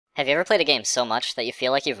Have you ever played a game so much that you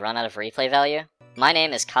feel like you've run out of replay value? My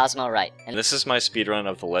name is Cosmo Valley, and this is my speedrun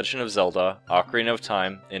of The Legend of Zelda: Ocarina of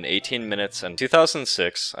Time in 18 minutes and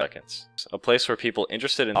 2006 seconds. A place where people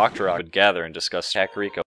interested in Octorok would gather and discuss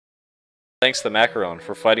Kakariko. Thanks to Macaron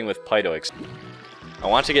for fighting with Pydoix. I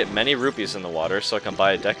want to get many rupees in the water so I can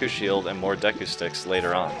buy a Deku Shield and more Deku Sticks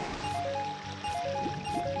later on.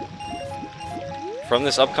 From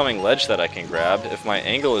this upcoming ledge that I can grab, if my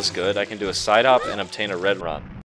angle is good, I can do a side hop and obtain a red run.